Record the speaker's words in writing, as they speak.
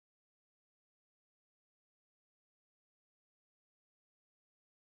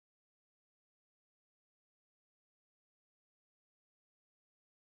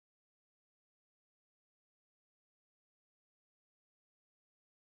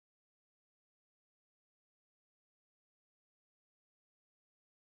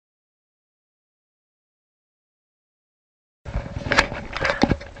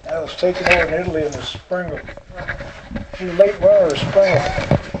I was taken over in Italy in the spring of, in the late winter or spring of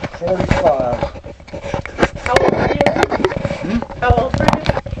 45. How old were you? How old were you?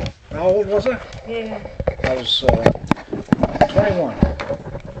 How old was I? Yeah. I was 21.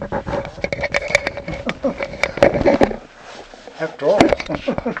 After all,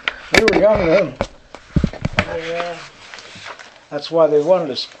 we were young then. Yeah. That's why they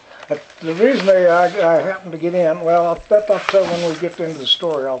wanted us. The reason I happened to get in, well, I'll tell when we get into the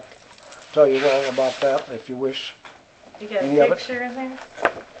story. I'll tell you all about that if you wish. You got Any a of it? picture in there?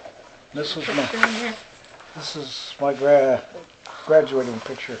 This is Picture in here? this is my graduating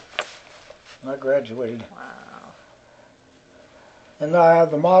picture. I graduated. Wow. And I have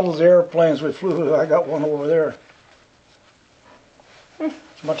the models of airplanes we flew. I got one over there. A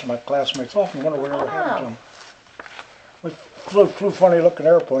bunch of my classmates often wonder whatever happened to them. We flew funny looking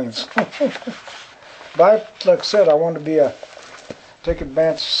airplanes. But like I said, I wanted to take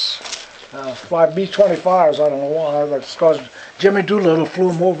advance, fly B-25s. I don't know why. That's because Jimmy Doolittle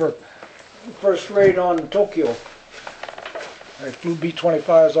flew them over the first raid on Tokyo. They flew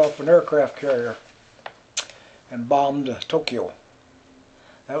B-25s off an aircraft carrier and bombed Tokyo.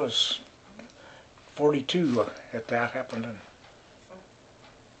 That was 42 that happened. And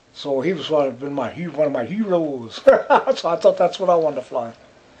so he was one of my heroes. So I thought that's what I wanted to fly.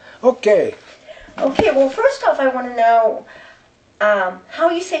 Okay. Okay, well, first off, I want to know how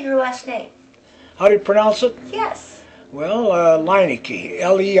you say your last name. How do you pronounce it? Yes. Well, Leinicke.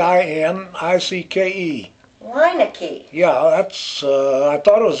 Leinicke. Leinicke. Yeah, that's. I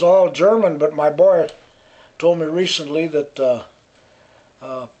thought it was all German, but my boy told me recently that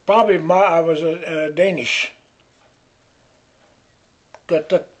probably I was Danish.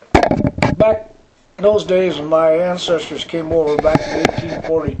 That back in those days when my ancestors came over back in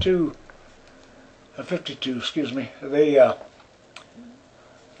 1842, 52, excuse me,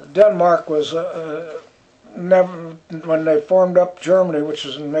 Denmark was never, when they formed up Germany, which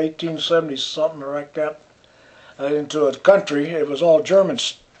was in 1870 something like that, into a country, it was all German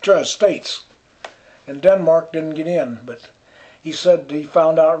states, and Denmark didn't get in. But he said he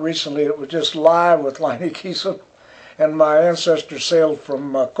found out recently it was just live with Leinicke. And my ancestors sailed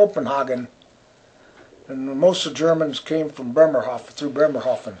from Copenhagen, and most of the Germans came from through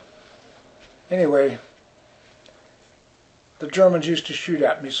Bremerhaven. Anyway, the Germans used to shoot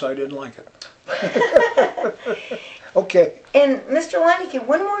at me, so I didn't like it. Okay. And Mr. Leinicke,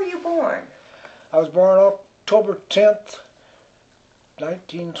 when were you born? I was born October 10th,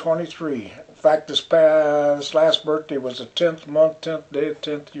 1923. In fact, this last birthday was the 10th month, 10th day,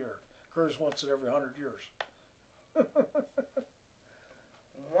 10th year. Occurs once in every 100 years.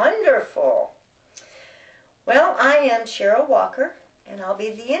 Wonderful. Well, I am Cheryl Walker, and I'll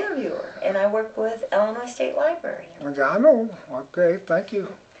be the interviewer, and I work with Illinois State Library. I know. Okay, thank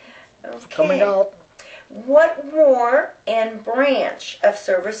you for coming Okay. out. What war and branch of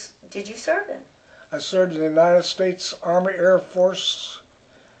service did you serve in? I served in the United States Army Air Force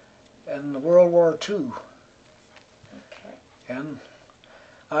in World War II. Okay. And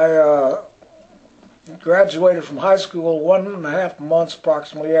I graduated from high school 1.5 months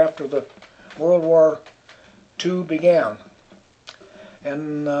approximately after the World War II began.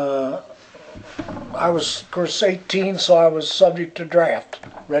 And I was, of course, 18, so I was subject to draft,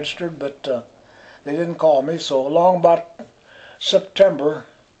 registered, but they didn't call me. So along about September,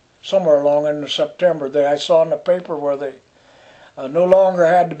 somewhere along in September, I saw in the paper where they no longer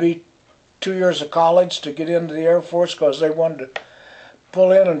had to be 2 years of college to get into the Air Force because they wanted to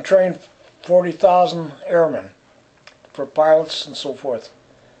pull in and train 40,000 airmen for pilots and so forth.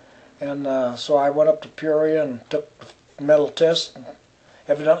 And so I went up to Peoria and took the mental test and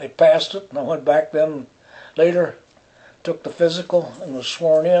evidently passed it. And I went back then later, took the physical and was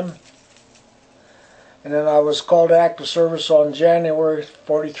sworn in. And then I was called to active service on January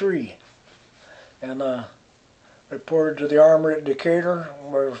 43. And reported to the Armory at Decatur.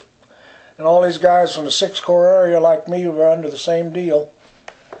 And all these guys from the 6th Corps area like me were under the same deal.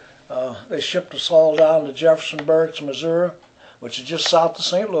 They shipped us all down to Jefferson Barracks, Missouri, which is just south of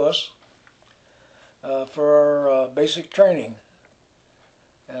St. Louis, for our basic training.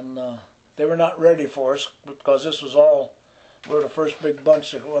 And they were not ready for us because this was all, we were the first big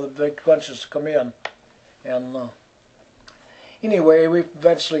bunch, one of the big bunches to come in. And anyway, we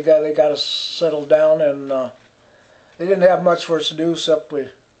eventually they got us settled down, and they didn't have much for us to do except we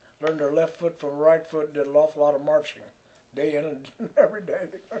learned our left foot from right foot, did an awful lot of marching, day in and every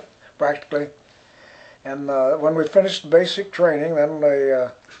day, practically. And when we finished basic training, then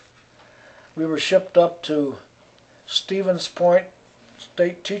we were shipped up to Stevens Point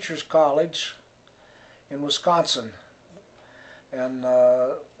State Teachers College in Wisconsin. And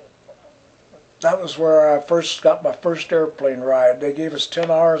that was where I first got my first airplane ride. They gave us 10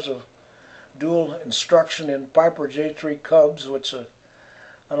 hours of dual instruction in Piper J-3 Cubs, which I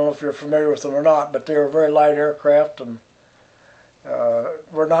don't know if you're familiar with them or not, but they were very light aircraft and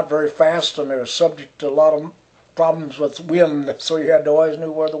were not very fast, and they were subject to a lot of problems with wind, so you had to always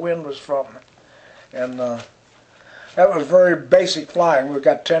know where the wind was from. And that was very basic flying. We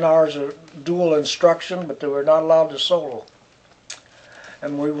got 10 hours of dual instruction, but they were not allowed to solo.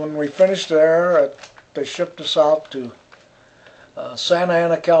 And when we finished there, they shipped us out to Santa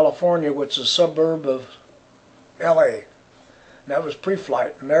Ana, California, which is a suburb of L.A. And that was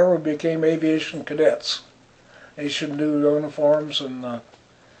pre-flight, and there we became aviation cadets. Issued new uniforms, and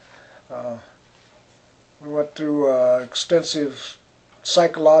we went through extensive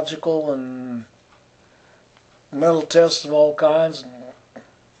psychological and mental tests of all kinds, and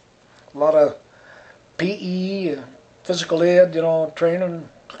a lot of PE, physical ed, training,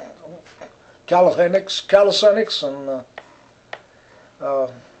 calisthenics, and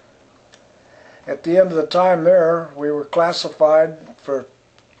at the end of the time there, we were classified for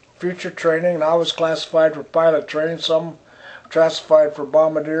future training, and I was classified for pilot training, some classified for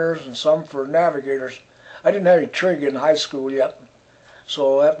bombardiers, and some for navigators. I didn't have any trig in high school yet,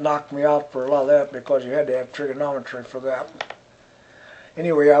 so that knocked me out for a lot of that because you had to have trigonometry for that.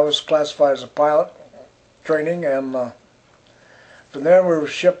 Anyway, I was classified as a pilot training, and from there we were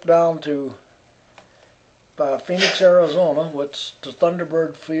shipped down to Phoenix, Arizona, which to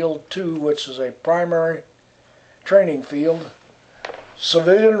Thunderbird Field 2, which is a primary training field.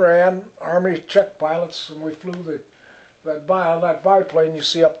 Civilian ran, Army check pilots, and we flew that biplane you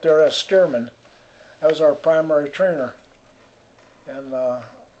see up there as Stearman. That was our primary trainer. And I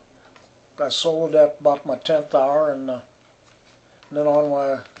soloed at about my 10th hour, and then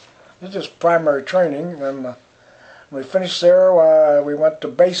on it was just primary training. And when we finished there, we went to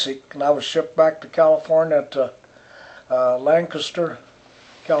basic, and I was shipped back to California to Lancaster,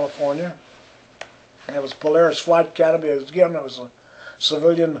 California. And it was Polaris Flight Academy. Again, it was a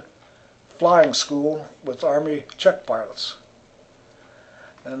civilian flying school with Army check pilots.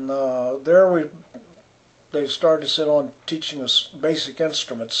 And there they started to sit on teaching us basic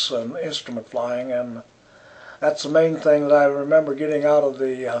instruments and instrument flying, and that's the main thing that I remember getting out of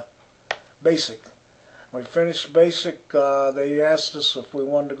the basic. When we finished basic, they asked us if we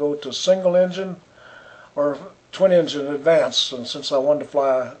wanted to go to single engine or twin engine advanced, and since I wanted to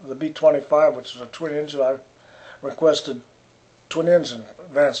fly the B-25, which is a twin engine, I requested twin engine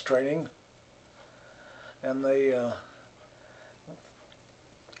advanced training, and they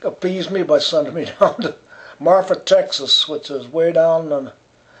appeased me by sending me down to Marfa, Texas, which is way down in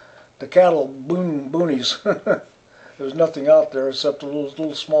the cattle boonies. There was nothing out there except a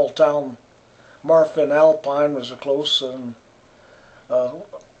little small town. Marfa and Alpine was close, and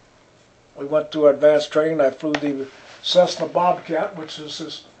we went through advanced training. I flew the Cessna Bobcat, which is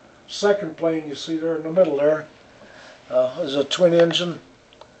this second plane you see there in the middle there. It was a twin engine,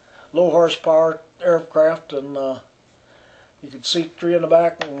 low horsepower aircraft, and you could seat 3 in the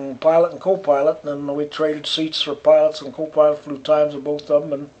back, and pilot and co-pilot, and then we traded seats for pilots and co-pilot, flew times of both of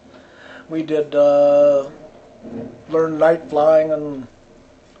them, and we did learn night flying and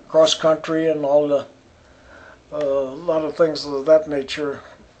cross country and all the a lot of things of that nature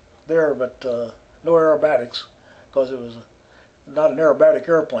there, but no aerobatics because it was not an aerobatic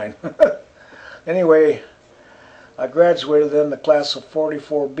airplane. Anyway, I graduated in the class of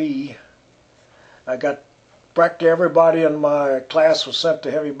 44B. I got practically everybody in my class was sent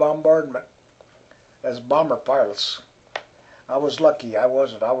to heavy bombardment as bomber pilots. I was lucky. I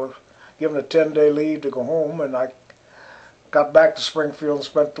wasn't. I was given a 10-day leave to go home, and I got back to Springfield and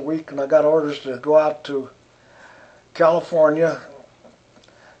spent the week, and I got orders to go out to California,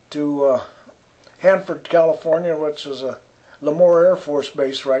 to Hanford, California, which is a Lemoore Air Force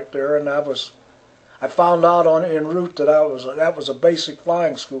Base right there, and I found out en route that that was a basic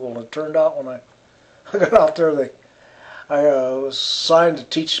flying school. And it turned out when I got out there, I was assigned to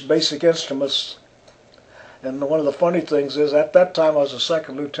teach basic instruments. And one of the funny things is, at that time I was a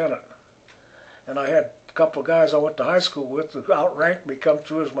second lieutenant, and I had a couple of guys I went to high school with who outranked me come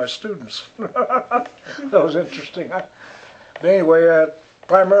through as my students. That was interesting. But anyway,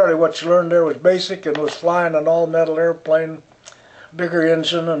 primarily what you learned there was basic, and was flying an all-metal airplane, bigger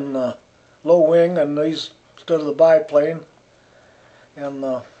engine and low wing, and these instead of the biplane. And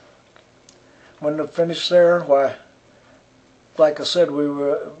when we finished there, why, like I said, we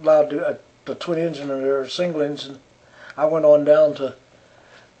were allowed to the twin engine or single engine. I went on down to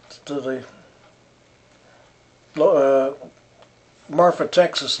the Marfa,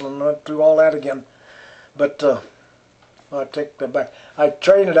 Texas, and went through all that again. But I take that back. I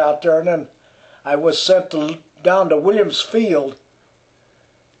trained it out there, and then I was sent down to Williams Field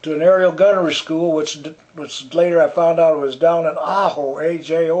to an aerial gunnery school, which later I found out it was down in Ajo,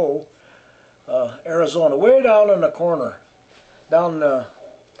 A-J-O, Arizona, way down in the corner, down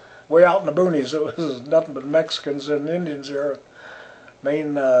way out in the boonies. It was nothing but Mexicans and Indians there.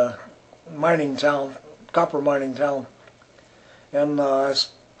 Main mining town, copper mining town. And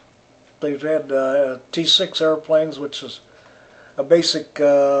they had T-6 airplanes, which is a basic,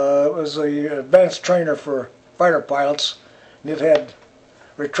 it was the advanced trainer for fighter pilots, and it had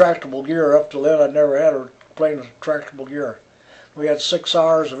retractable gear. Up till then I'd never had a plane with retractable gear. We had 6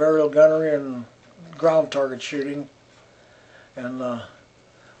 hours of aerial gunnery and ground target shooting, and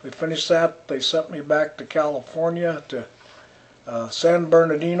we finished that. They sent me back to California, to San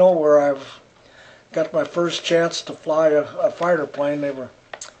Bernardino, where I've got my first chance to fly a fighter plane. They were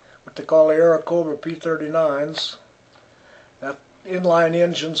what they call the Airacobra P-39s. That inline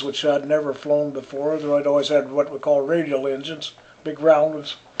engines, which I'd never flown before. I'd always had what we call radial engines, big round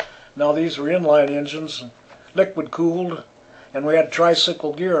ones. Now these were inline engines, liquid cooled, and we had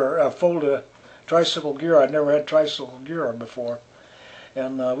tricycle gear, folded tricycle gear. I'd never had tricycle gear before.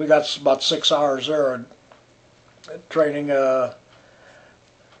 And we got about 6 hours there training.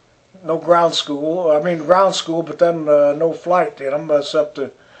 No ground school. I mean ground school, but then no flight in them, except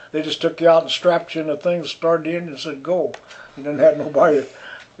they just took you out and strapped you in the thing, started the engine, and said go. You didn't have nobody.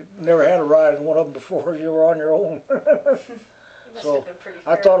 Never had a ride in one of them before. You were on your own. So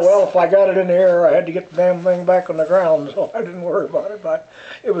I thought, well, if I got it in the air, I had to get the damn thing back on the ground, so I didn't worry about it. But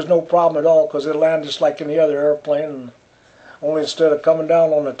it was no problem at all, because it landed just like any other airplane, and only instead of coming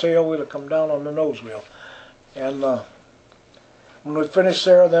down on the tail wheel, it come down on the nose wheel. And when we finished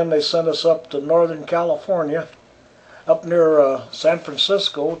there, then they sent us up to Northern California, up near San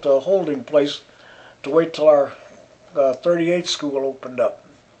Francisco, to a holding place to wait till our 38 school opened up.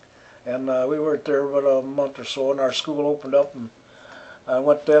 And we were there about a month or so, and our school opened up, and I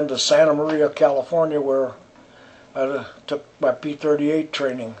went then to Santa Maria, California, where I took my P-38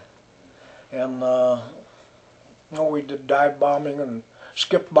 training. And we did dive bombing and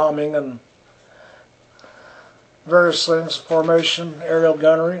skip bombing and various things, formation, aerial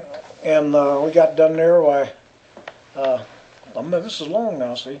gunnery. And we got done there by, this is long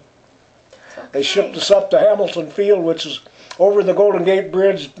now, see. Okay. They shipped us up to Hamilton Field, which is over the Golden Gate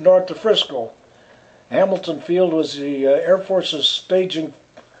Bridge north of Frisco. Hamilton Field was the Air Force's staging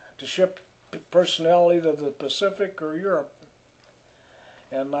to ship personnel either to the Pacific or Europe.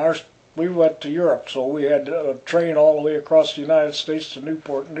 And we went to Europe, so we had to train all the way across the United States to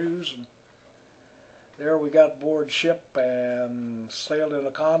Newport News. And there we got aboard ship and sailed in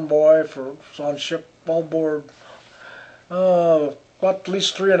a convoy on ship all aboard. About at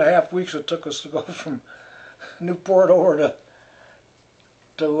least 3.5 weeks it took us to go from Newport over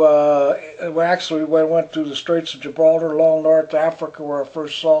we actually went through the Straits of Gibraltar, along North Africa, where I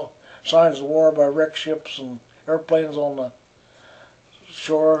first saw signs of war by wrecked ships and airplanes on the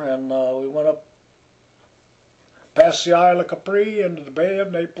shore, and we went up past the Isle of Capri into the Bay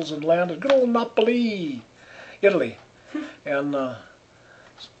of Naples and landed good old Napoli, Italy. And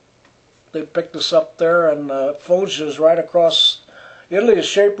they picked us up there, and Foggia is right across. Italy is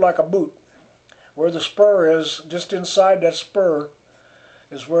shaped like a boot. Where the spur is, just inside that spur,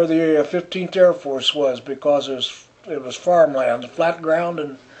 is where the 15th Air Force was, because it was farmland, flat ground,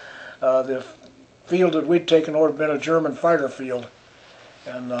 and the field that we'd taken over had been a German fighter field.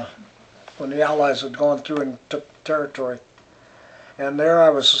 And when the Allies had gone through and took territory. And there I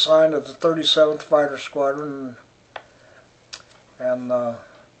was assigned to the 37th Fighter Squadron, and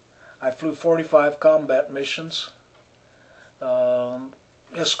I flew 45 combat missions,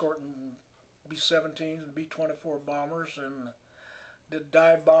 escorting B-17s and B-24 bombers, and did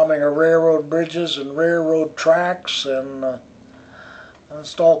dive bombing of railroad bridges and railroad tracks, and did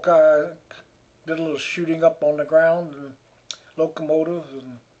a little shooting up on the ground and locomotives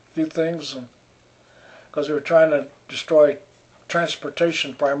and a few things, because they were trying to destroy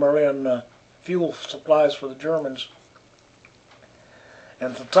transportation primarily and fuel supplies for the Germans.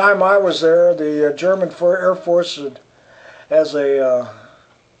 And at the time I was there, the German Air Force as a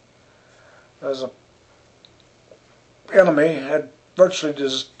enemy had virtually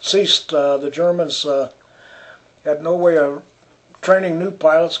ceased. The Germans had no way of training new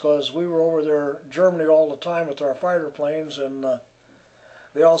pilots, because we were over there Germany all the time with our fighter planes, and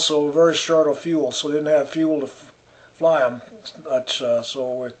they also were very short of fuel, so they didn't have fuel to fly them much.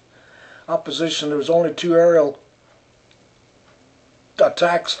 So with opposition, there was only 2 aerial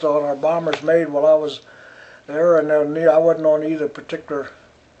attacks on our bombers made while I was there, and I wasn't on either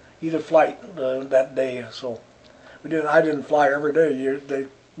flight that day. So I didn't fly every day.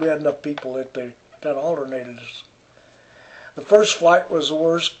 we had enough people that they kind of alternated us. The first flight was the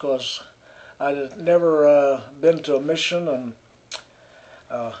worst because I had never been to a mission, and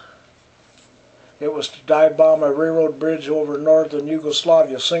it was to dive bomb a railroad bridge over northern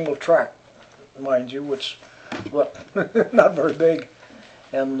Yugoslavia, single track, mind you, which was not very big.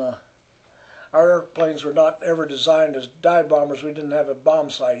 And our airplanes were not ever designed as dive bombers. We didn't have a bomb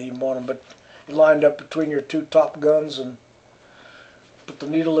sight even on them, but you lined up between your two top guns and put the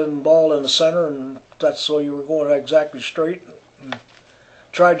needle in the ball in the center, and that's so you were going exactly straight. And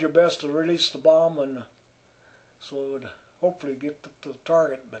tried your best to release the bomb, and so it would hopefully get to the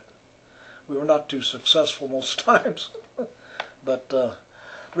target, but we were not too successful most times. But the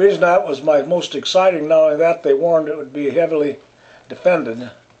reason that was my most exciting, not only that, they warned it would be heavily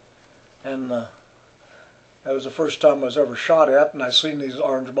defended. And that was the first time I was ever shot at, and I seen these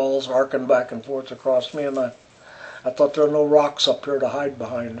orange balls arcing back and forth across me, and I thought there were no rocks up here to hide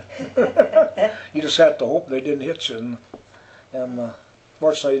behind. You just had to hope they didn't hit you. And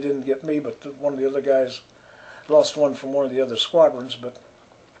fortunately, it didn't get me, but one of the other guys lost one from one of the other squadrons. But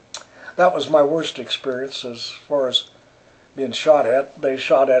that was my worst experience as far as being shot at. They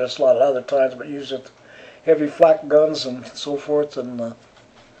shot at us a lot of other times, but usually heavy flak guns and so forth, and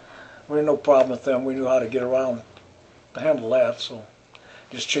we had no problem with them. We knew how to get around to handle that, so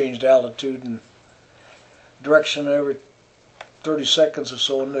just changed altitude and direction every 30 seconds or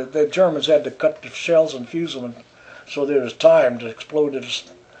so. And the Germans had to cut the shells and fuse them, and so there was time to explode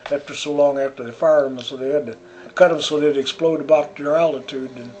it after so long after they fired them, so they had to cut them so they'd explode about their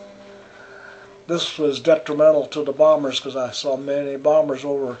altitude. And this was detrimental to the bombers because I saw many bombers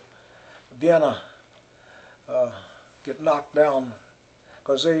over Vienna get knocked down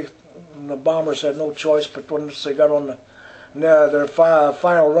because the bombers had no choice, but once they got on their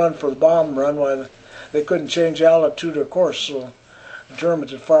final run for the bomb run, why they couldn't change altitude or course, so the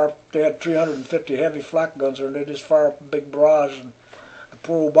Germans would fire. They had 350 heavy flak guns there, and they just fire up a big barrage, and the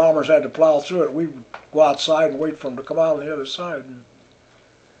poor old bombers had to plow through it. We would go outside and wait for them to come out on the other side.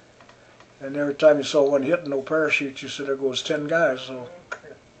 And every time you saw one hitting no parachute, you said, there goes 10 guys. So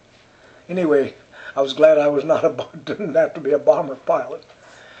anyway, I was glad I was not didn't have to be a bomber pilot.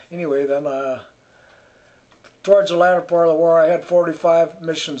 Anyway, then towards the latter part of the war, I had 45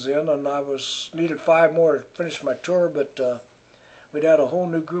 missions in, and I needed 5 more to finish my tour, but we'd had a whole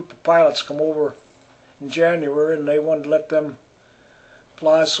new group of pilots come over in January, and they wanted to let them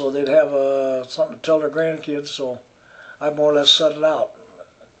fly so they'd have something to tell their grandkids, so I more or less set it out.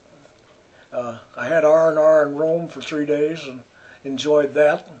 I had R&R in Rome for 3 days and enjoyed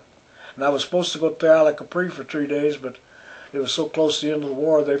that. And I was supposed to go to Ala Capri for 3 days, but it was so close to the end of the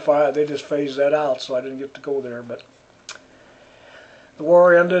war, they just phased that out, so I didn't get to go there. But the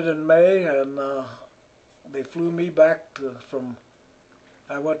war ended in May, and they flew me back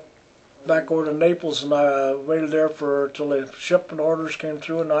I went back over to Naples, and I waited there till the shipment orders came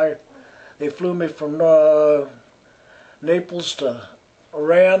through, and they flew me from Naples to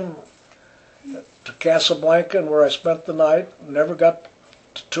Iran, to Casablanca, and where I spent the night. Never got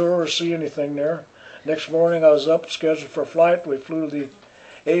to tour or see anything there. Next morning I was up, scheduled for a flight. We flew to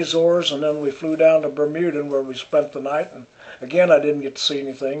the Azores, and then we flew down to Bermuda, where we spent the night. And again, I didn't get to see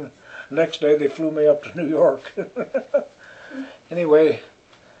anything. The next day they flew me up to New York. Anyway,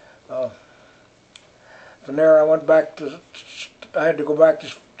 from there I had to go back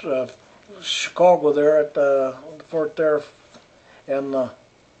to Chicago there at the fort there, and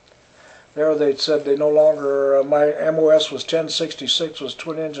there they said they no longer, my MOS was 1066, was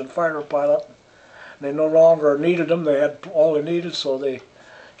twin engine fighter pilot. They no longer needed them. They had all they needed, so they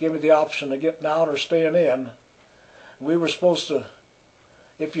gave me the option of getting out or staying in. We were supposed to,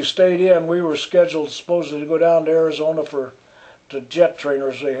 if you stayed in, we were scheduled supposedly to go down to Arizona to jet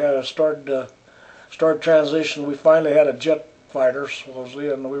trainers. They had started transition. We finally had a jet fighter supposedly,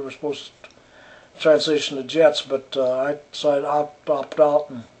 and we were supposed to transition to jets, but I decided I'd opt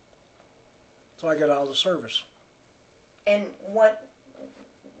out, and so I got out of the service. And what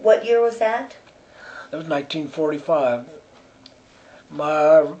year was that? That was 1945.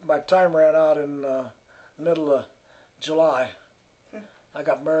 My time ran out in the middle of July. I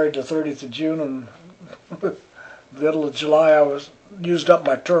got married the 30th of June, and middle of July I used up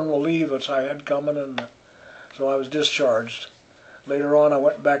my terminal leave, which I had coming, and so I was discharged. Later on I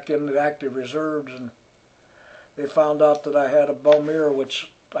went back into the active reserves, and they found out that I had a bum ear,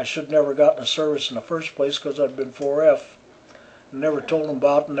 which I should never gotten a service in the first place because I'd been 4F. Never told them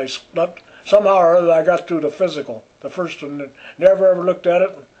about it, and somehow or other I got through the physical. The first one, never ever looked at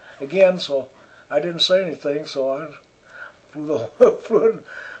it again, so I didn't say anything, so I flew.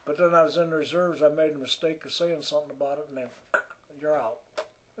 But then I was in the reserves, I made a mistake of saying something about it, and then, you're out.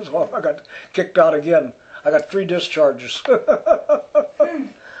 So I got kicked out again. I got 3 discharges.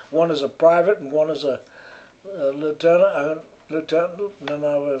 One as a private and one as a lieutenant. Lieutenant, and then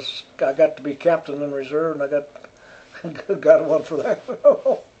I got to be captain in reserve, and I got one for that.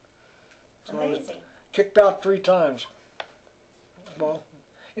 So Amazing. I was kicked out 3 times. Well,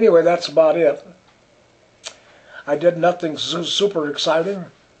 anyway, that's about it. I did nothing super exciting.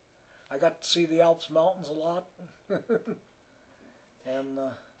 I got to see the Alps mountains a lot, and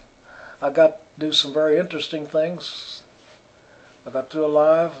I got to do some very interesting things. I got to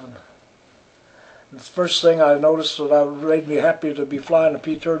alive, and the first thing I noticed that made me happy to be flying the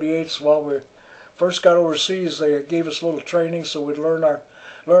P-38s. While we first got overseas, they gave us a little training so we'd learn our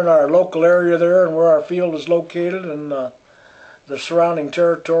local area there and where our field is located and the surrounding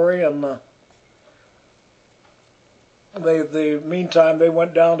territory. And meantime, they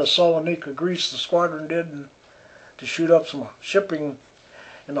went down to Leinicke, Greece. The squadron did to shoot up some shipping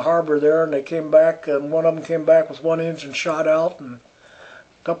in the harbor there, and they came back. And one of them came back with 1 engine shot out, and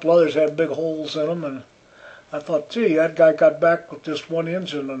a couple others had big holes in them, and I thought, gee, that guy got back with just 1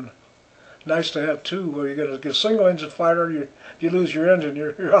 engine, and nice to have 2. Where you get a single engine fighter, if you lose your engine,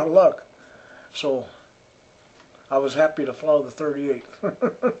 you're out of luck. So I was happy to fly the 38.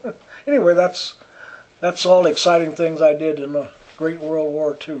 Anyway, that's all the exciting things I did in the Great World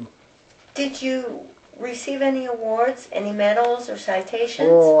War II. Did you receive any awards, any medals or citations?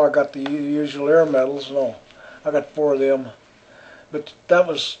 Oh, I got the usual air medals. No, I got 4 of them. But that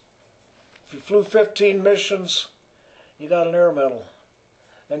was, if you flew 15 missions, you got an air medal.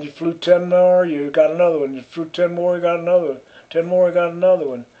 And you flew 10 more, you got another one. You flew 10 more, you got another one. 10 more, you got another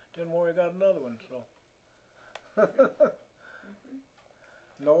one. 10 more, you got another one. So,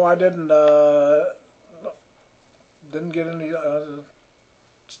 no, I didn't get any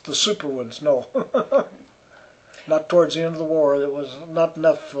the super ones. No, not towards the end of the war. There was not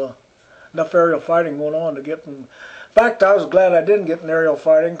enough aerial fighting going on to get them. In fact, I was glad I didn't get in aerial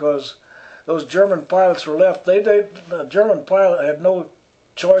fighting because those German pilots were left. The German pilot had no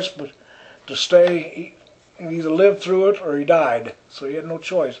choice but to stay. He either lived through it or he died. So he had no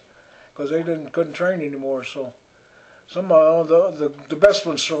choice because they couldn't train anymore. So somehow the best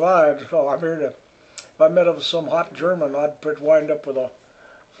ones survived. Oh, I mean, if I met up with some hot German, I'd wind up with a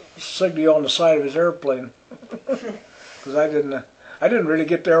signal on the side of his airplane because I didn't really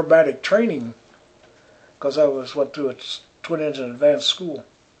get the aerobatic training. Because I went through a twin-engine advanced school.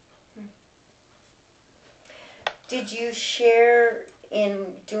 Did you share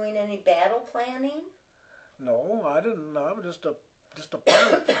in doing any battle planning? No, I didn't. I was just a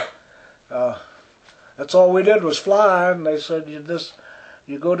pilot. That's all we did was fly. And they said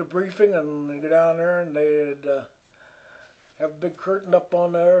you go to briefing and you go down there, and they'd have a big curtain up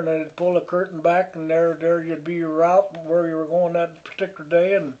on there, and they'd pull the curtain back, and there you'd be your route where you were going that particular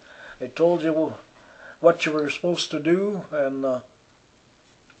day, and they told you what you were supposed to do, and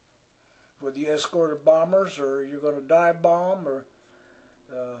whether you escorted bombers or you're going to dive bomb or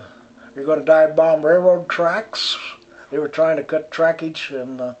you're going to dive bomb railroad tracks. They were trying to cut trackage,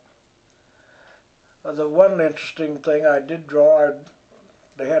 and the one interesting thing I did draw,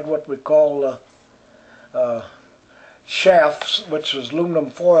 they had what we call shafts, which was aluminum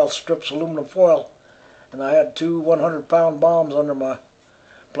foil, strips of aluminum foil, and I had 2 100-pound bombs under my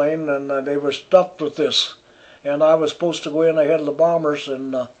plane, and they were stuffed with this, and I was supposed to go in ahead of the bombers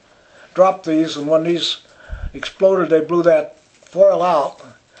and drop these, and when these exploded, they blew that foil out,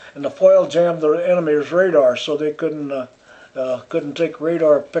 and the foil jammed the enemy's radar, so they couldn't take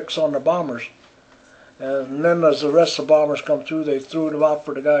radar pics on the bombers. And then as the rest of the bombers come through, they threw them out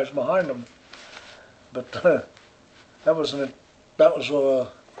for the guys behind them. But that was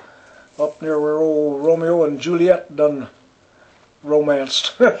up near where old Romeo and Juliet done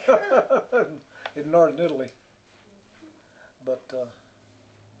romanced in northern Italy. But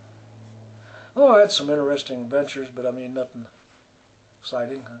I had some interesting adventures, but I mean nothing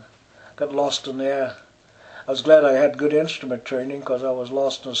exciting. I got lost in the air. I was glad I had good instrument training because I was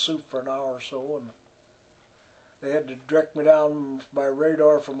lost in a soup for an hour or so, and they had to direct me down by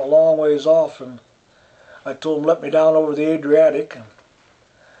radar from a long ways off, and I told them let me down over the Adriatic,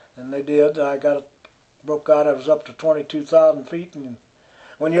 and they did. Broke out. I was up to 22,000 feet, and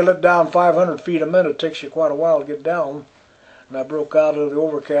when you let down 500 feet a minute, it takes you quite a while to get down. And I broke out of the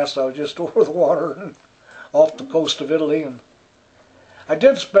overcast. I was just over the water and off the coast of Italy. And I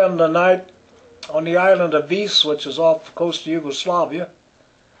did spend the night on the island of Vis, which is off the coast of Yugoslavia,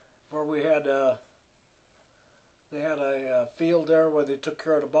 where they had a field there where they took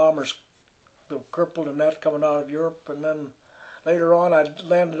care of the bombers, the crippled and that coming out of Europe. And then later on, I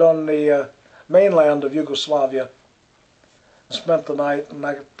landed on the mainland of Yugoslavia, and spent the night, and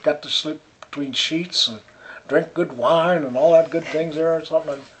I got to sleep between sheets and drink good wine and all that good things there or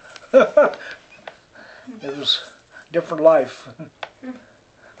something. It was a different life.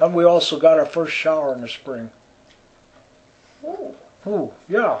 And we also got our first shower in the spring. Ooh. Ooh,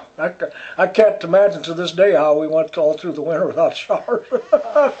 yeah. I can't imagine to this day how we went all through the winter without showers.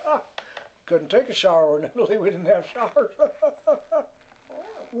 Couldn't take a shower in Italy. We didn't have showers.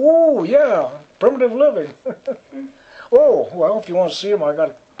 Ooh, yeah. Primitive living. Oh, well, if you want to see them, I got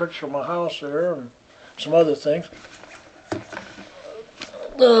a picture of my house there and some other things.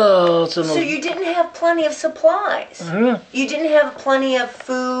 So you didn't have plenty of supplies. Mm-hmm. You didn't have plenty of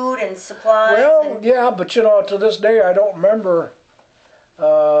food and supplies. Well, yeah, but you know, to this day, I don't remember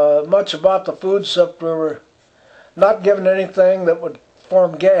much about the food except we were not given anything that would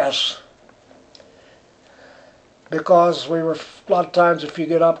form gas, because we were, a lot of times if you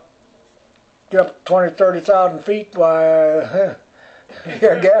get up 20, 30,000 feet, why, you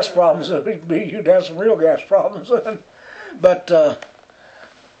had gas problems. You'd have some real gas problems. But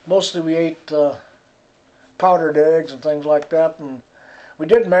mostly we ate powdered eggs and things like that, and we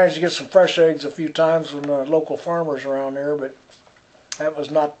did manage to get some fresh eggs a few times from the local farmers around there, but that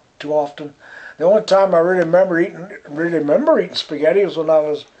was not too often. The only time I really remember eating spaghetti was when I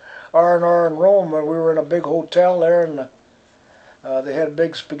was R&R in Rome, and we were in a big hotel there, and they had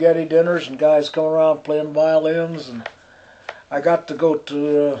big spaghetti dinners and guys come around playing violins, and I got to go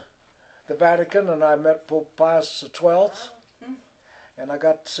to the Vatican, and I met Pope Pius XII, and I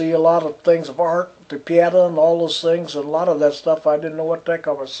got to see a lot of things of art, the Pieta and all those things, and a lot of that stuff I didn't know what the heck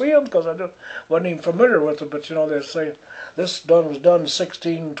I was seeing because I wasn't even familiar with it. But you know, they say this was done in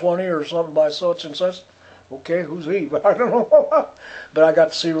 1620 or something by such and such. Okay, who's he? But I don't know. But I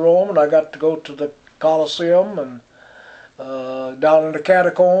got to see Rome, and I got to go to the Colosseum and down in the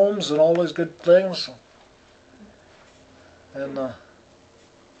catacombs and all those good things. And so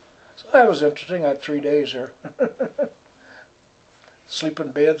that was interesting. I had 3 days there. Sleep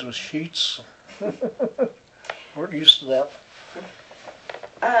in beds with sheets. We're used to that.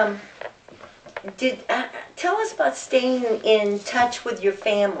 Tell us about staying in touch with your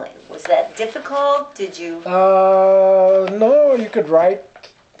family. Was that difficult? Did you? No, you could write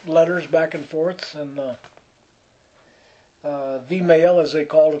letters back and forth, and V-mail as they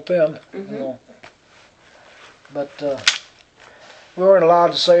called it then. Mm-hmm. You know. But we weren't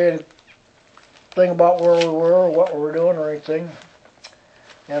allowed to say anything about where we were or what we were doing or anything.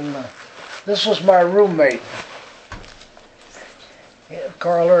 And this was my roommate,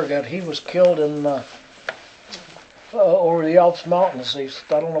 Carl Ergat. He was killed in over the Alps Mountains. I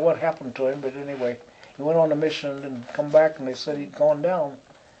don't know what happened to him, but anyway, he went on a mission and didn't come back, and they said he'd gone down.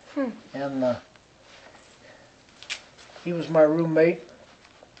 And he was my roommate.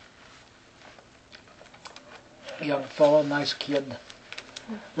 Young fellow, nice kid.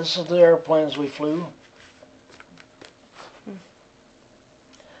 This is the airplanes we flew.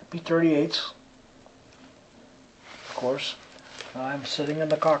 B-38s, of course. I'm sitting in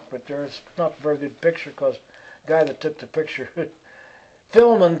the cockpit there. It's not a very good picture because the guy that took the picture,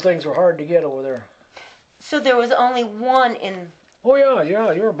 filming things were hard to get over there. So there was only one in... Oh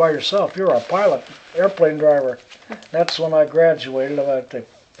yeah, you were by yourself. You were a pilot, airplane driver. That's when I graduated. The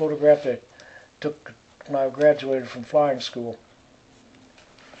photograph I took when I graduated from flying school.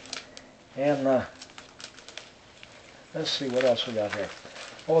 And let's see what else we got here.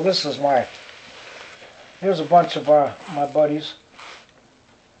 Oh, this is here's a bunch of my buddies.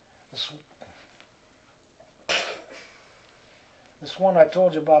 This one I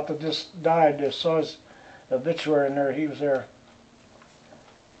told you about that just died, I saw his obituary in there, he was there.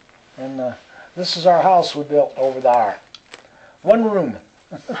 And this is our house we built over there. One room.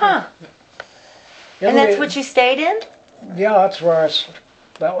 Huh. And that's what you stayed in? Yeah, that's where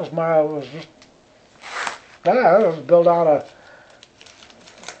that was built out of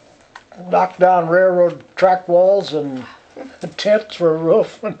knocked down railroad track walls and tents for a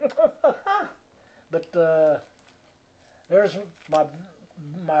roof. But there's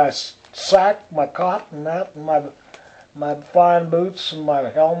my sack, my cot, and that, and my flying boots and my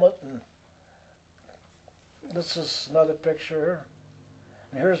helmet. And this is another picture here.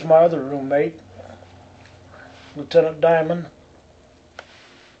 And here's my other roommate, Lieutenant Diamond.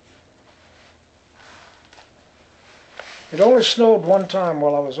 It only snowed one time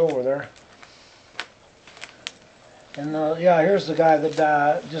while I was over there. And yeah, here's the guy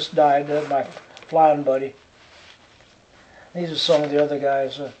that just died, my flying buddy. These are some of the other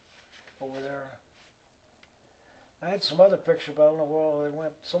guys over there. I had some other pictures, but I don't know where they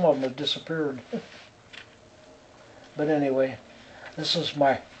went. Some of them have disappeared. But anyway, this is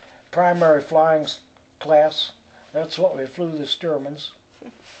my primary flying class. That's what we flew, the Stearmans.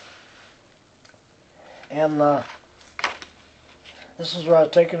 And this is where I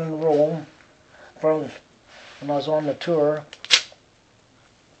was taken in Rome from when I was on the tour.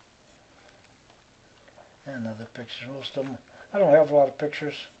 And other pictures, most of them. I don't have a lot of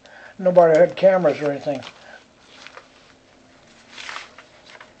pictures. Nobody had cameras or anything.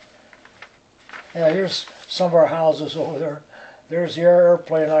 Yeah, here's some of our houses over there. There's the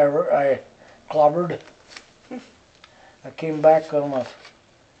airplane I clobbered. I came back on an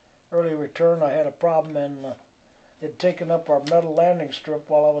early return. I had a problem, and they'd taken up our metal landing strip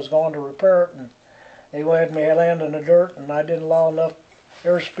while I was going to repair it, and they had me land in the dirt, and I didn't allow enough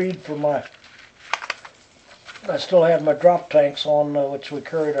airspeed for my... I still had my drop tanks on, which we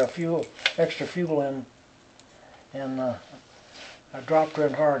carried our extra fuel in, and I dropped her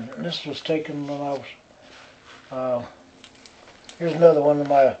in hard. And this was taken when I was... here's another one of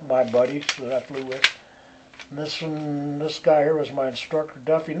my buddies that I flew with. And this guy here was my instructor,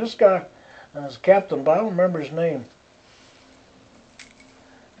 Duffy. And this guy was captain, but I don't remember his name.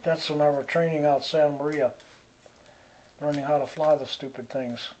 That's when I was training out Santa Maria, learning how to fly the stupid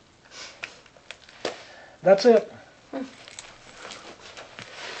things. That's it.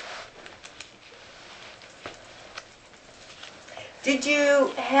 Did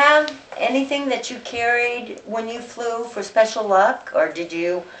you have anything that you carried when you flew for special luck, or did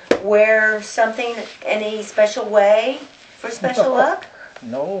you wear something any special way for special luck?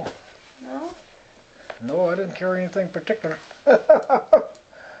 No. No? No, I didn't carry anything particular.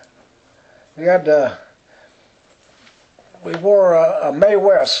 We wore a Mae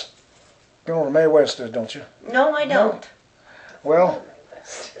West. You know what a Mae West is, don't you? No, I don't. Well,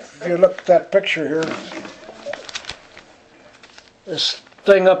 if you look at that picture here, this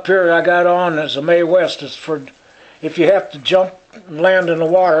thing up here I got on is a Mae West. It's for if you have to jump and land in the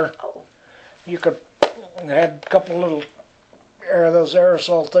water. Oh. You could had a couple little those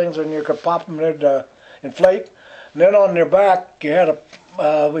aerosol things, and you could pop them and inflate. And then on your back, you had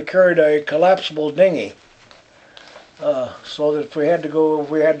we carried a collapsible dinghy. So that if we had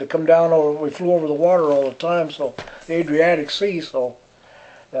to come down over, we flew over the water all the time, so the Adriatic Sea, so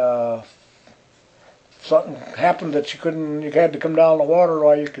something happened that you had to come down the water,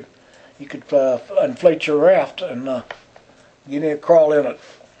 or you could inflate your raft and you need to crawl in it.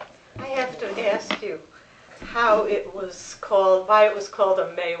 I have to ask you how it was called, why it was called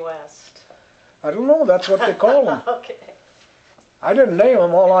a Mae West. I don't know, that's what they call them. Okay. I didn't name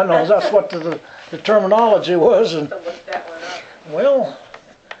them, all I know is that's what the terminology was. And To look that one up. well,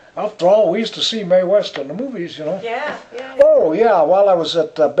 after all, we used to see Mae West in the movies, you know. Yeah, yeah. Oh yeah, while I was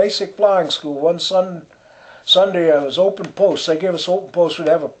at basic flying school, one Sunday I was open post. They gave us open post. We'd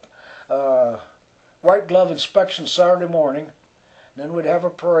have a white glove inspection Saturday morning, and then we'd have a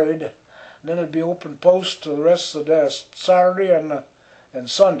parade, and then it'd be open post to the rest of the day, Saturday and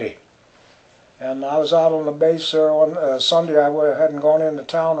Sunday. And I was out on the base there on Sunday. I hadn't gone into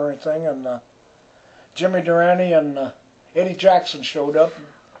town or anything, and Jimmy Durante and Eddie Jackson showed up,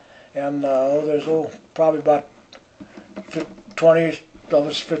 and there's probably about 20 of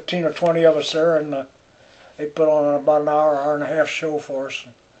us, 15 or 20 of us there, and they put on about an hour and a half show for us.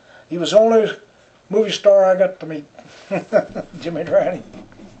 He was the only movie star I got to meet, Jimmy Durante.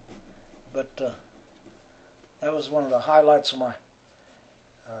 But that was one of the highlights of my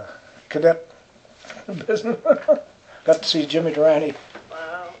cadet business. Got to see Jimmy Durante.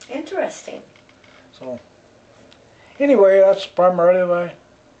 Wow. Interesting. So, anyway, that's primarily my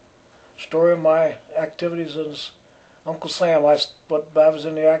story of my activities as Uncle Sam. I was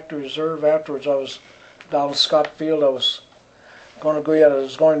in the active reserve. Afterwards, I was down in Scott Field. I was going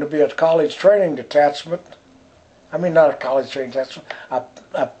to be a college training detachment. I mean, not a college training detachment,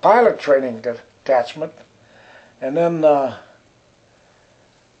 a pilot training detachment. And then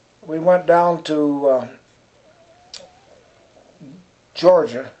we went down to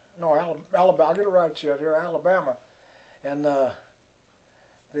Georgia. No, Alabama. I'll get it right here, Alabama. And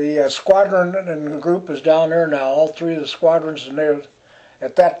the squadron and the group is down there now. All three of the squadrons, and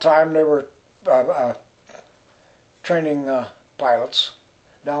at that time they were training pilots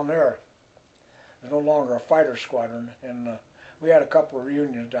down there. There's no longer a fighter squadron, and we had a couple of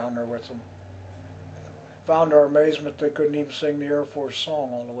reunions down there with them. Found our amazement they couldn't even sing the Air Force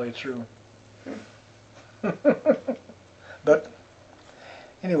song all the way through. But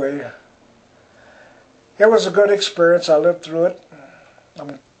anyway, it was a good experience. I lived through it.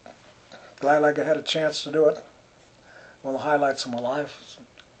 I'm glad I had a chance to do it. One of the highlights of my life.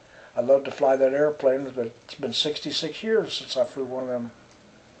 I love to fly that airplane, but it's been 66 years since I flew one of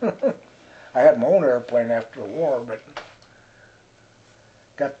them. I had my own airplane after the war, but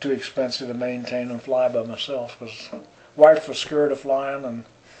got too expensive to maintain and fly by myself because wife was scared of flying and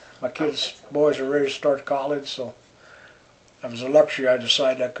my boys were ready to start college, so it was a luxury I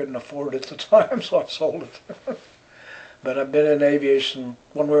decided I couldn't afford at the time, so I sold it. But I've been in aviation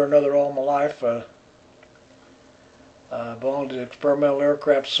one way or another all my life. I belonged to the Experimental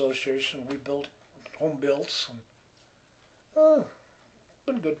Aircraft Association. We built home builts, and it's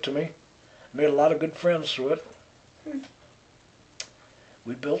been good to me. Made a lot of good friends through it.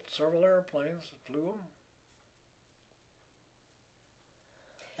 We built several airplanes, flew them.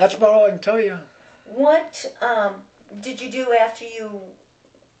 That's about all I can tell you. What did you do after you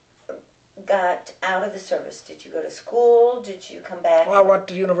got out of the service? Did you go to school? Did you come back? Well, I went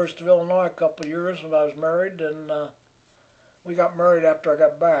to the University of Illinois a couple of years when I was married, and we got married after I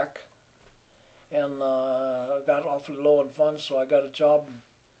got back. And I got awfully low on funds, so I got a job.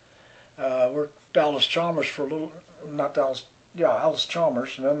 Worked Dallas Chalmers for a little, not Dallas, yeah, Alice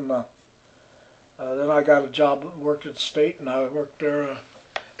Chalmers, and then I got a job, worked at the state, and I worked there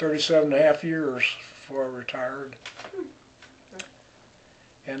 37 and a half years before I retired.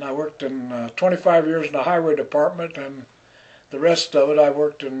 And I worked in 25 years in the highway department, and the rest of it I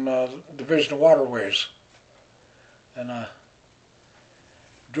worked in Division of Waterways. And I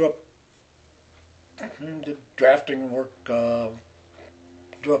did drafting work,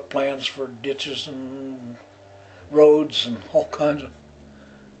 drew up plans for ditches and roads and all kinds of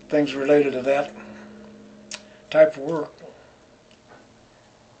things related to that type of work.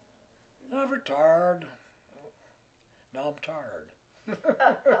 And I've retired. Now I'm tired.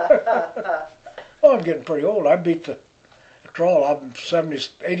 Well, I'm getting pretty old. I beat the crawl. I'm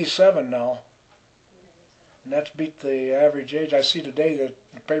 87 now. And that's beat the average age. I see today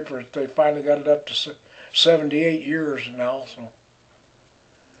that the paper, they finally got it up to 78 years now, so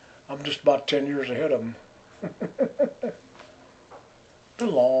I'm just about 10 years ahead of them. It's a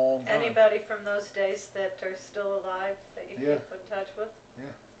long time. Anybody from those days that are still alive that you Yeah. keep in touch with?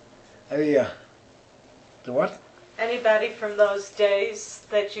 The what? Anybody from those days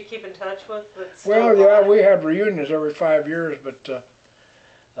that you keep in touch with that's still Well, yeah, alive? we had reunions every 5 years, but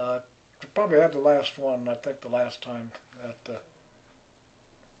probably had the last one, I think the last time.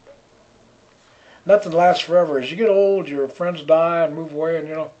 Nothing lasts forever. As you get old, your friends die and move away,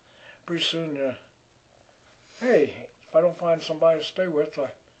 and pretty soon, hey, if I don't find somebody to stay with,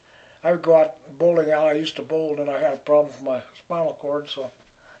 I would go out bowling alley. I used to bowl, and I had a problem with my spinal cord, so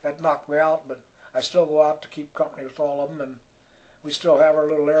that knocked me out, but I still go out to keep company with all of them, and we still have our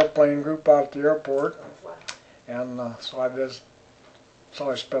little airplane group out at the airport, and so I visit. So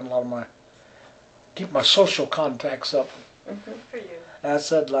I spend a lot of keep my social contacts up. Good for you. And I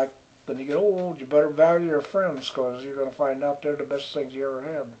said, like, when you get old, you better value your friends, because you're going to find out they're the best things you ever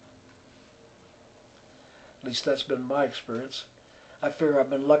had. At least that's been my experience. I figure I've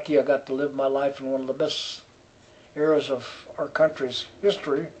been lucky I got to live my life in one of the best eras of our country's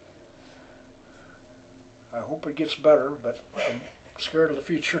history. I hope it gets better, but I'm scared of the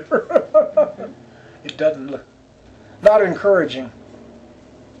future. It doesn't look, not encouraging.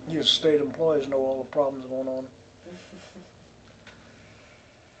 You state employees know all the problems going on.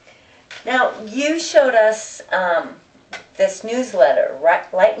 Now, you showed us this newsletter,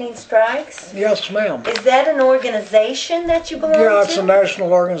 Lightning Strikes? Yes, ma'am. Is that an organization that you belong to? Yeah, it's a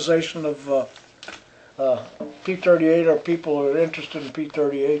national organization of P-38, or people who are interested in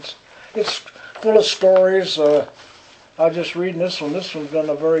P-38s. It's full of stories. I was just reading this one. This one's been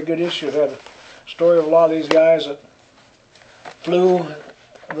a very good issue. It had a story of a lot of these guys that flew,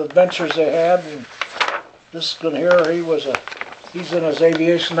 the adventures they had. And this one here, he's in his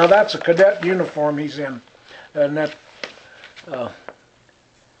aviation. Now that's a cadet uniform he's in, and that.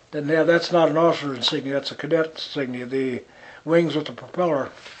 Then that's not an officer insignia. That's a cadet insignia. The wings with the propeller.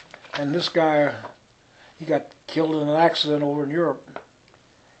 And this guy, he got killed in an accident over in Europe,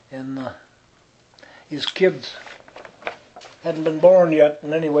 and his kids hadn't been born yet.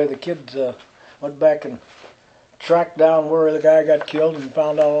 And anyway, the kids went back and tracked down where the guy got killed and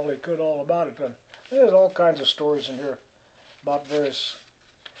found out all they could all about it. And there's all kinds of stories in here about various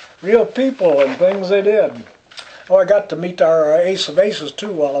real people and things they did. Oh, I got to meet our ace of aces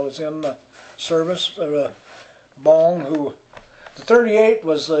too while I was in the service. Bong, who the 38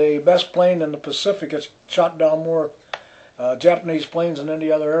 was the best plane in the Pacific. It shot down more Japanese planes than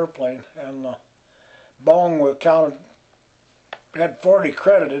any other airplane. And Bong had 40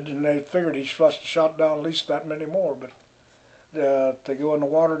 credited, and they figured he must have shot down at least that many more. But they go in the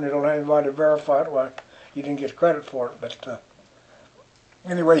water and you don't have anybody to verify it. Well, you didn't get credit for it. But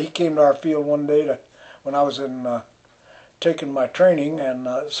anyway, he came to our field one day when I was in taking my training in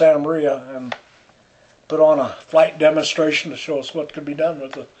Santa Maria, and put on a flight demonstration to show us what could be done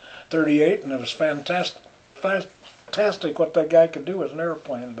with the 38, and it was fantastic what that guy could do with an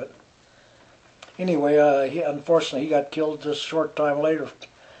airplane. But anyway, unfortunately he got killed just a short time later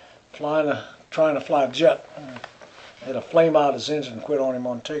trying to fly a jet. Had a flame out his engine, quit on him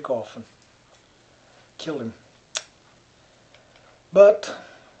on takeoff, and killed him. But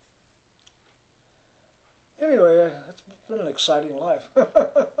anyway, it's been an exciting life.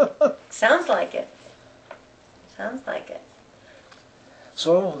 Sounds like it. Sounds like it.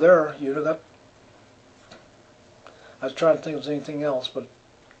 So there, you got. I was trying to think of anything else, but it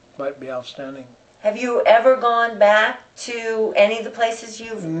might be outstanding. Have you ever gone back to any of the places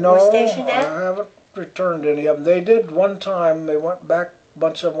you No, were stationed at? I haven't returned any of them. They did one time. They went back. A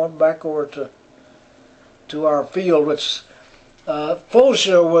bunch of them went back over to our field, which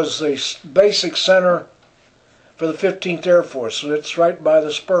Fulcia was the basic center for the 15th Air Force. So it's right by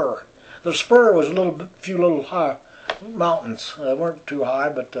the spur. The spur was a few little high mountains. They weren't too high,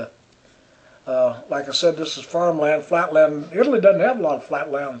 but like I said, this is farmland, flatland. Italy doesn't have a lot of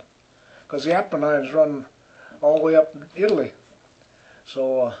flatland because the Apennines run all the way up Italy.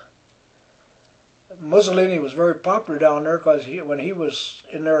 So Mussolini was very popular down there because when he was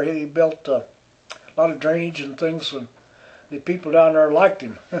in there, he built a lot of drainage and things, and the people down there liked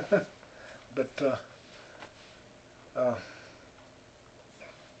him. But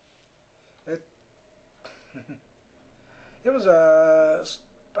it was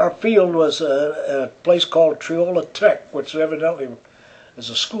our field was a place called Triola Tech, which evidently is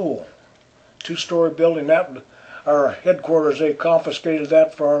a school, two-story building. That our headquarters, they confiscated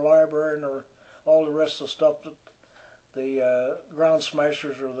that for our library and all the rest of the stuff that the ground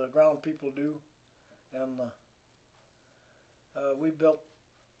smashers or the ground people do. And we built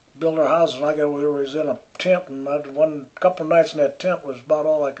our houses, and I was in a tent, and one couple of nights in that tent was about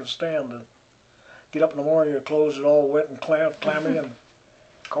all I could stand. And get up in the morning, your clothes are all wet and clammy and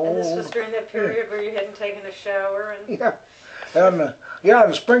cold. And this was during that period where you hadn't taken a shower and. Yeah. And in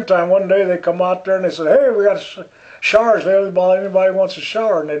the springtime, one day they come out there and they said, "Hey, we got showers. Anybody wants a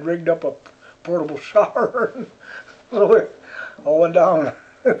shower?" And they'd rigged up a portable shower. So we all went down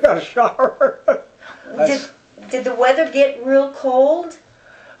and got a shower. Did the weather get real cold?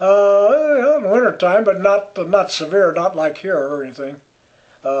 In the wintertime, but not severe, not like here or anything.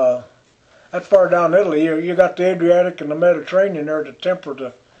 That far down Italy, you got the Adriatic and the Mediterranean there to temper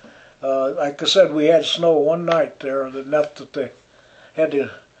the. Like I said, we had snow one night there, enough that they had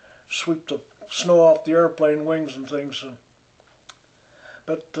to sweep the snow off the airplane wings and things.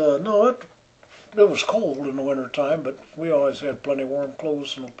 But no, it was cold in the wintertime, but we always had plenty of warm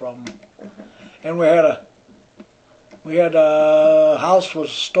clothes, no problem. And we had a house with a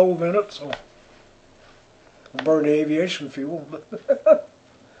stove in it, so we burned the aviation fuel.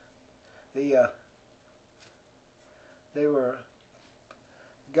 They were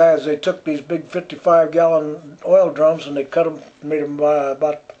guys. They took these big 55-gallon oil drums and they cut them, made them by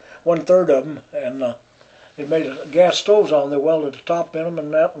about 1/3 of them, and they made gas stoves on them. They welded the top in them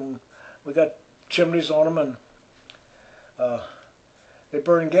and that, and we got chimneys on them, and they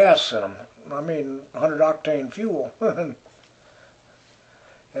burned gas in them. I mean, 100-octane fuel. You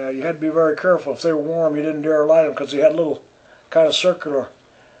had to be very careful. If they were warm, you didn't dare light them because they had little kind of circular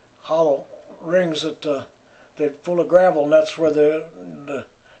hollow rings that they're full of gravel, and that's where the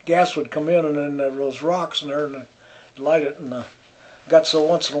gas would come in, and then those rocks in there, and light it. And got so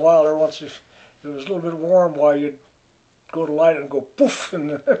once in a while, if it was a little bit warm, while you'd go to light it and go poof,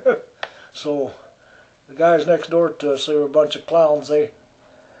 and so the guys next door to us, they were a bunch of clowns.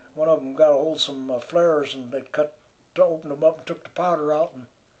 One of them got a hold of some flares, and they opened them up and took the powder out and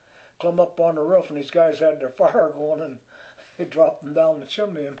climbed up on the roof, and these guys had their fire going, and they dropped them down the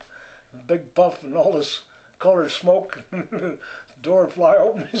chimney, and a big puff and all this colored smoke, and the door would fly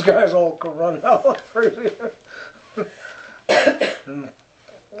open. These guys all come running out like crazy. And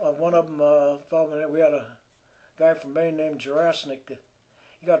one of them, we had a guy from Maine named Jurasnik.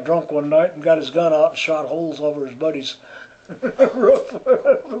 He got drunk one night and got his gun out and shot holes over his buddy's roof,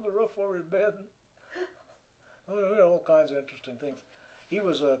 the roof over his bed. All kinds of interesting things. He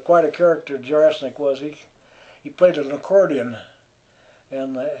was quite a character. Jurasnik was. He played an accordion,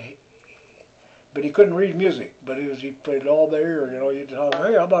 and but he couldn't read music. But he played it all by ear. You know, you'd tell him,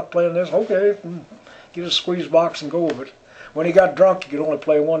 "Hey, how about playing this?" "Okay." Get a squeeze box and go. But when he got drunk, he could only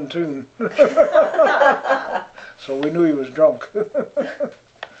play one tune. So we knew he was drunk.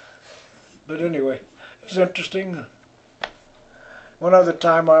 But anyway, it was interesting. One other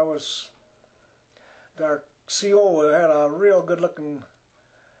time our CO had a real good-looking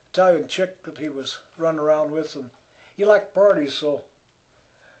Italian chick that he was running around with, and he liked parties, so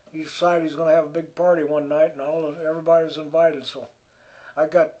he decided he's going to have a big party one night, and everybody was invited. So I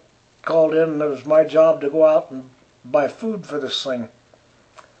got called in, and it was my job to go out and buy food for this thing.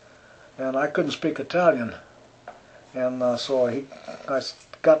 And I couldn't speak Italian, and so they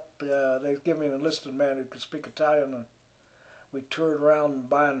gave me an enlisted man who could speak Italian, and we toured around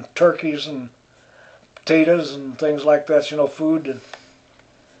buying turkeys and potatoes and things like that, you know, food. And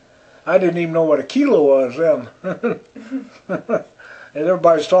I didn't even know what a kilo was then. And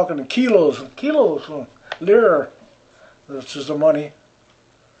everybody's talking in kilos, lira, which is the money.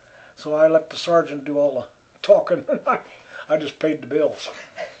 So I let the sergeant do all the talking. I just paid the bills.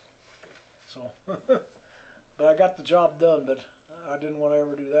 So, but I got the job done, but I didn't want to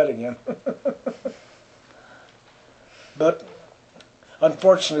ever do that again. But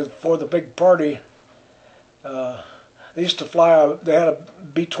unfortunately, for the big party, they used to fly. They had a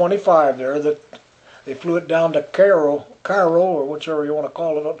B-25 there that they flew it down to Cairo, or whichever you want to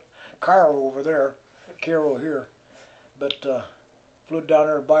call it, Cairo over there, Cairo here. But flew it down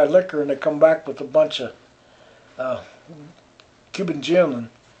there to buy liquor, and they come back with a bunch of Cuban gin,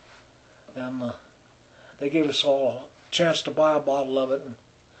 and they gave us all a chance to buy a bottle of it. And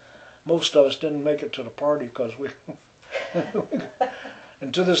most of us didn't make it to the party because we.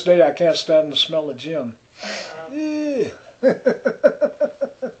 And to this day, I can't stand the smell of gin.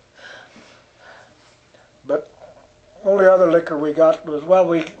 But only other liquor we got was, well,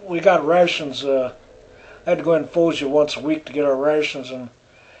 we got rations. I had to go in Fosia once a week to get our rations, and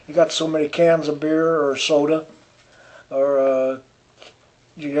you got so many cans of beer or soda, or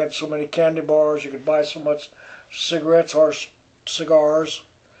you had so many candy bars, you could buy so much cigarettes or cigars.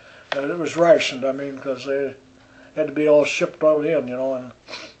 It was rationed, I mean, because they had to be all shipped out in, you know. And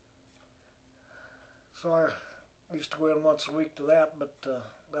so I used to go in once a week to that, but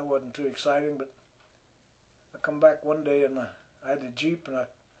that wasn't too exciting. But I come back one day, and I had a Jeep, and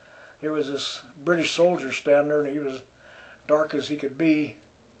here was this British soldier standing there, and he was dark as he could be.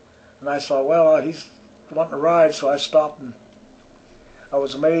 And I thought, well, he's wanting to ride, so I stopped, and I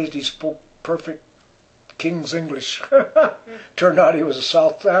was amazed he spoke perfect King's English. Turned out he was a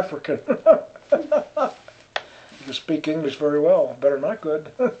South African. He could speak English very well, better than I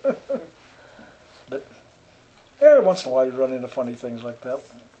could. But yeah, once in a while you run into funny things like that.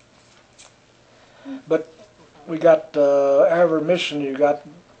 But we got every mission you got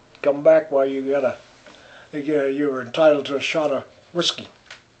come back while you were entitled to a shot of whiskey,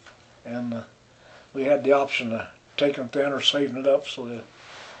 and we had the option of taking it then or saving it up so that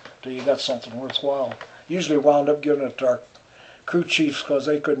you got something worthwhile. Usually wound up giving it to our crew chiefs because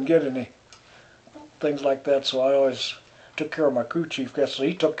they couldn't get any things like that, so I always took care of my crew chief. So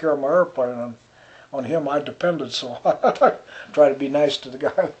he took care of my airplane, and on him I depended, so I try to be nice to the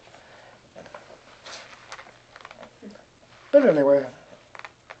guy. But anyway,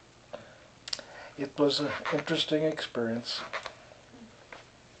 it was an interesting experience.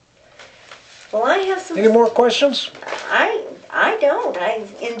 Well, I have some. Any more questions? I don't. I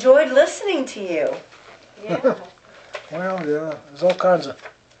enjoyed listening to you. Yeah. Well, yeah, there's all kinds of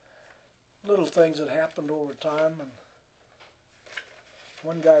little things that happened over time, and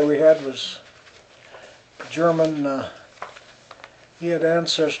one guy we had was German. He had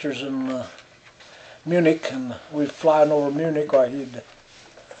ancestors in Munich, and we'd flying over Munich while he'd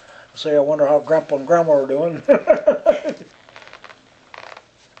say, I wonder how Grandpa and Grandma are doing.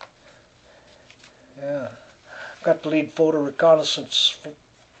 Yeah. Got to lead photo reconnaissance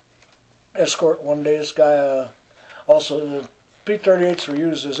escort one day. This guy, also the P-38s were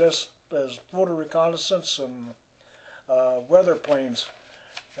used as photo reconnaissance and weather planes.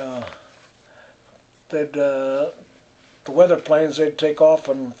 The weather planes, they'd take off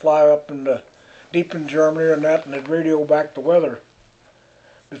and fly up into deep in Germany and that, and they'd radio back the weather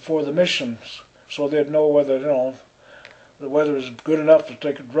before the missions, so they'd know whether, you know, the weather was good enough that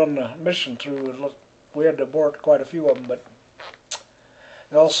they could run the mission through. We had to abort quite a few of them, but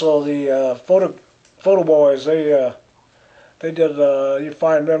and also the photo boys, they did. You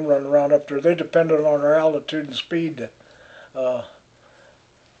find them running around up there. They depended on our altitude and speed for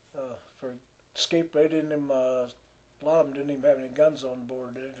escape. They didn't even. A lot of them didn't even have any guns on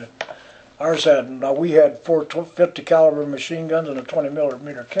board. Ours had. Now we had 450 caliber machine guns and a 20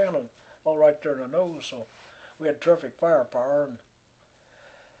 millimeter cannon, all right there in the nose. So we had terrific firepower. And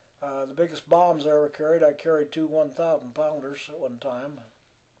the biggest bombs I ever carried, I carried 2 1,000 pounders at one time,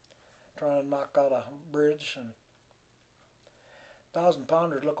 trying to knock out a bridge. And 1,000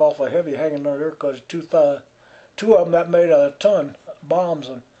 pounders look awful heavy hanging there because two of them that made a ton of bombs,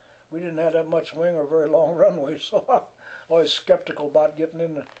 and we didn't have that much wing or very long runway, so I was always skeptical about getting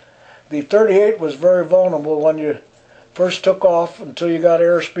in. The 38 was very vulnerable when you first took off until you got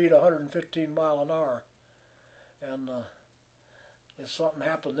airspeed 115 mile an hour. And if something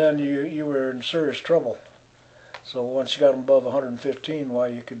happened then, you were in serious trouble. So once you got them above 115, why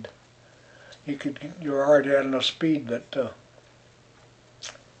you were already at enough speed that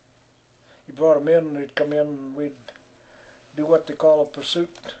you brought them in, and they'd come in, and we'd do what they call a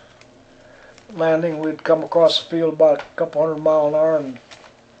pursuit landing. We'd come across the field about a couple 100 mile an hour and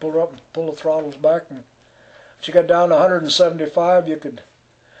pull up and pull the throttles back. And if you got down to 175, you could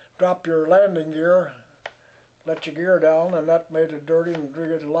drop your landing gear, let your gear down, and that made it dirty and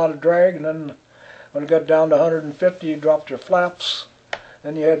triggered a lot of drag. And then when it got down to 150, you dropped your flaps.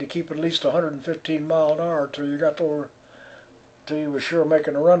 Then you had to keep at least 115 mile an hour till you got over, till you were sure of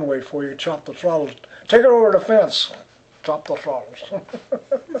making a runway before you chopped the throttles. Take it over the fence, chop the throttles.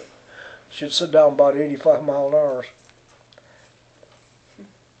 Should sit down about 85 mile an hour.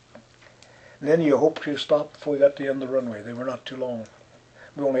 And then you hoped you stopped before you got to the end of the runway. They were not too long.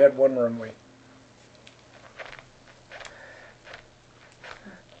 We only had one runway.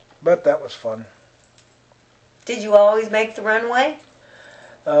 But that was fun. Did you always make the runway?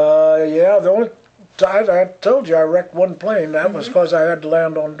 Yeah, the only time I told you I wrecked one plane, that was because I had to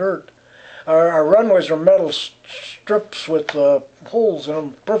land on dirt. Our runways were metal strips with holes in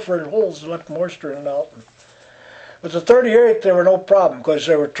them, perforated holes that let moisture in and out. With the 38, they were no problem because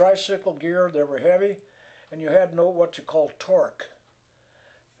they were tricycle gear, they were heavy, and you had no what you call torque.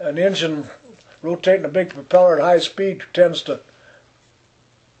 An engine rotating a big propeller at high speed tends to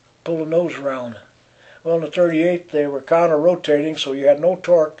pull the nose around. Well, in the 38, they were counter-rotating, so you had no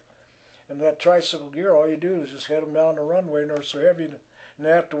torque. And that tricycle gear, all you do is just head them down the runway, and they're so heavy, and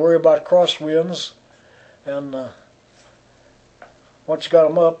they have to worry about crosswinds. And once you got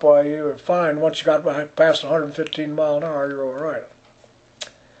them up, why, you were fine. Once you got past 115 mile an hour, you're all right.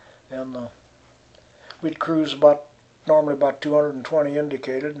 And we'd cruise normally about 220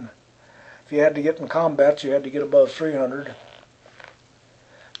 indicated. And if you had to get in combats, you had to get above 300.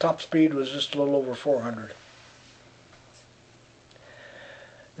 Top speed was just a little over 400.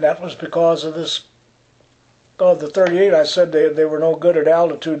 That was because of this. Oh, the 38, I said they were no good at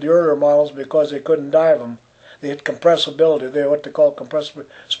altitude, the earlier models, because they couldn't dive them. They had compressibility. They had what they call compressibility,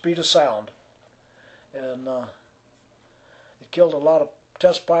 speed of sound. And it killed a lot of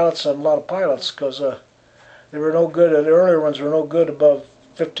test pilots and a lot of pilots because they were no good. The earlier ones were no good above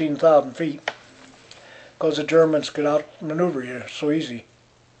 15,000 feet because the Germans could outmaneuver you so easy.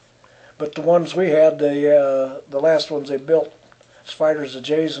 But the ones we had, the last ones they built, fighters, the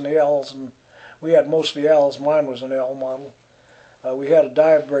J's and the L's, and we had most of the L's. Mine was an L model. We had a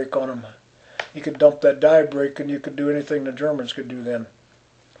dive brake on them. You could dump that dive brake and you could do anything the Germans could do then.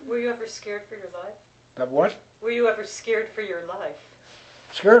 Were you ever scared for your life? That what? Were you ever scared for your life?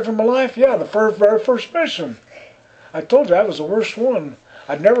 Scared for my life? Yeah, the very first mission. I told you that was the worst one.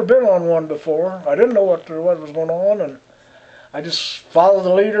 I'd never been on one before. I didn't know what was going on, and I just followed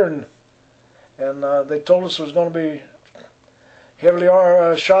the leader, and they told us it was going to be heavily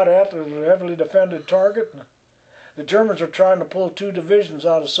shot at, a heavily defended target. The Germans were trying to pull 2 divisions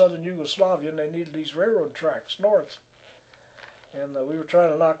out of southern Yugoslavia, and they needed these railroad tracks north. And we were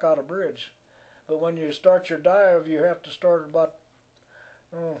trying to knock out a bridge. But when you start your dive, you have to start at about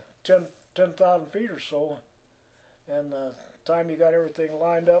 10,000 feet or so. And the time you got everything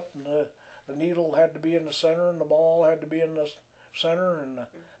lined up, and the needle had to be in the center, and the ball had to be in the center, and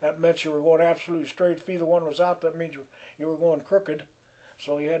that meant you were going absolutely straight. If either one was out, that means you were going crooked.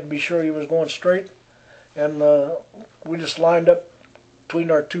 So you had to be sure you was going straight. And we just lined up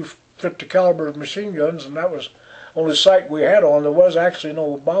between our 2 50 caliber machine guns, and that was the only sight we had on. There was actually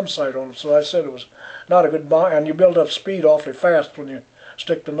no bomb sight on it, so I said it was not a good bomb. And you build up speed awfully fast when you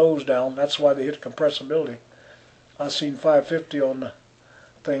stick the nose down. That's why they hit compressibility. I seen 550 on the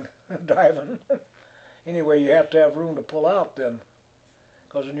thing diving. Anyway, you have to have room to pull out then,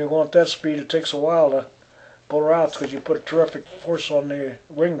 because when you're going at that speed, it takes a while to pull her out because you put a terrific force on the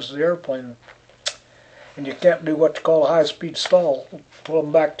wings of the airplane. And you can't do what you call a high-speed stall, pull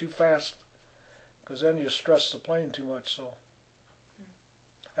them back too fast, because then you stress the plane too much. So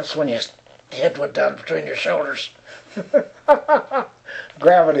that's when your head went down between your shoulders.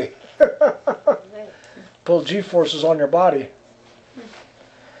 Gravity. Pull G-forces on your body.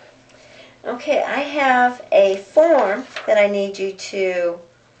 Okay, I have a form that I need you to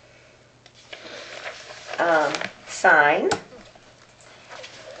sign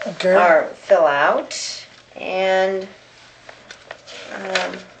or fill out. And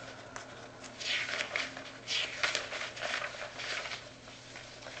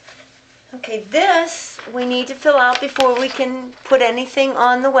okay, this we need to fill out before we can put anything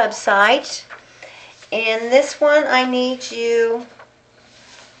on the website. And this one, I need you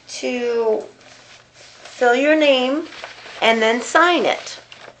to fill your name and then sign it.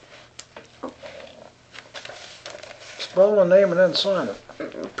 Spell the name and then sign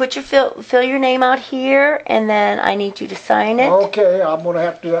it. Put your fill your name out here, and then I need you to sign it. Okay, I'm gonna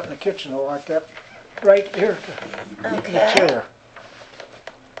have to do that in the kitchen though, like that, right here. Okay. The chair.